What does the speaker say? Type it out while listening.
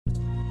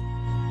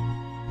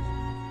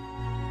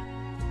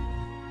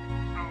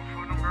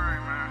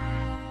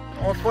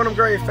On Phantom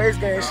Grade face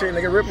game shit,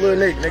 nigga. Rip Lil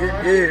Nick, nigga.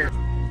 Yeah.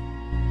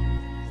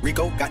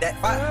 Rico got that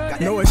fire.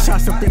 Know it's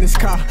shots up in his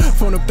car.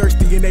 Phone up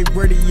thirsty and they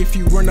ready. If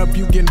you run up,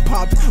 you getting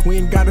popped. We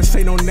ain't gotta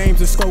say no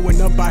names. It's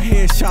going up by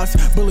headshots.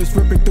 Bullets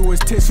ripping through his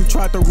tits. Who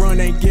tried to run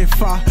ain't get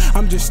far.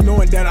 I'm just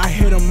knowing that I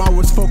hit him. I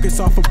was focused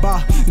off a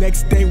bar.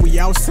 Next day we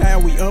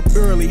outside. We up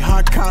early.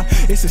 Hot car.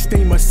 It's a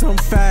steamer. Some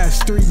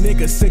fast. Street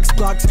niggas. 6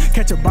 blocks.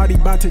 Catch a body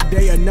by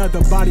today.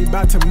 Another body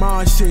by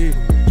tomorrow. Shit.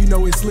 You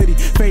know it's litty.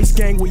 Face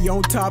gang, we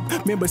on top.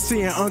 Remember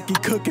seeing Unky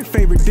cooking.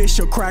 Favorite dish,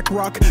 a crack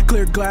rock.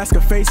 Clear glass,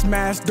 a face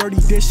mask. Dirty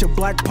dish, a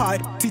black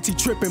pot. TT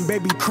tripping,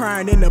 baby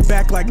crying in the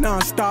back like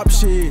non-stop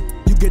shit.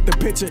 You get the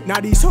picture. Now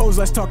these hoes,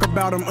 let's talk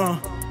about them,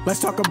 Let's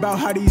talk about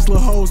how these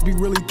little hoes be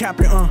really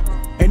capping,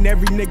 And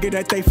every nigga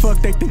that they fuck,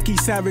 they think he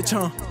savage,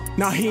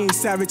 Nah, he ain't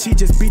savage, he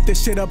just beat the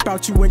shit up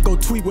out you and go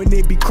tweet when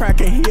it be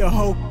cracking. He a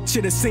hoe.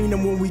 Shoulda seen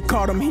him when we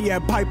caught him, he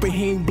had pipe and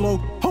he ain't blow.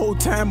 Whole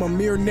time a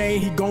mere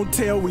name, he gon'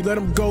 tell, we let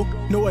him go.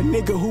 Know a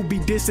nigga who be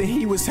dissing,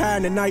 he was high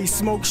and now he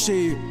smoke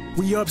shit.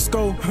 We up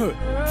sco,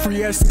 free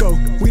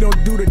esco. We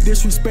don't do the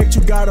disrespect,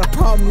 you got a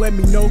problem, let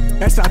me know.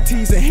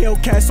 SITs and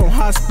Hellcats on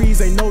high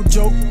speeds, ain't no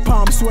joke.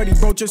 Palm sweaty,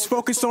 bro, just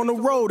focus on the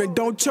road and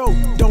don't choke.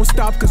 Don't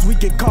stop, cause we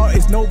get caught,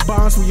 it's no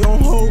bonds, we on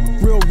hold.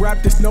 Real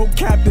rap, this no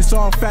cap, this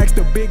all facts,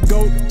 the big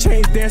goat.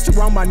 Chains dance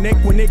around my neck,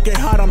 when it get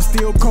hot, I'm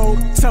still cold.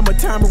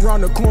 Summertime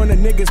around the corner,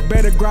 niggas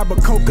better grab a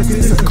coat, cause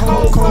it's a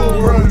cold,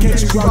 cold world.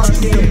 Catch you out,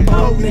 you get a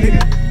boat,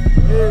 nigga.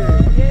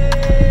 Yeah.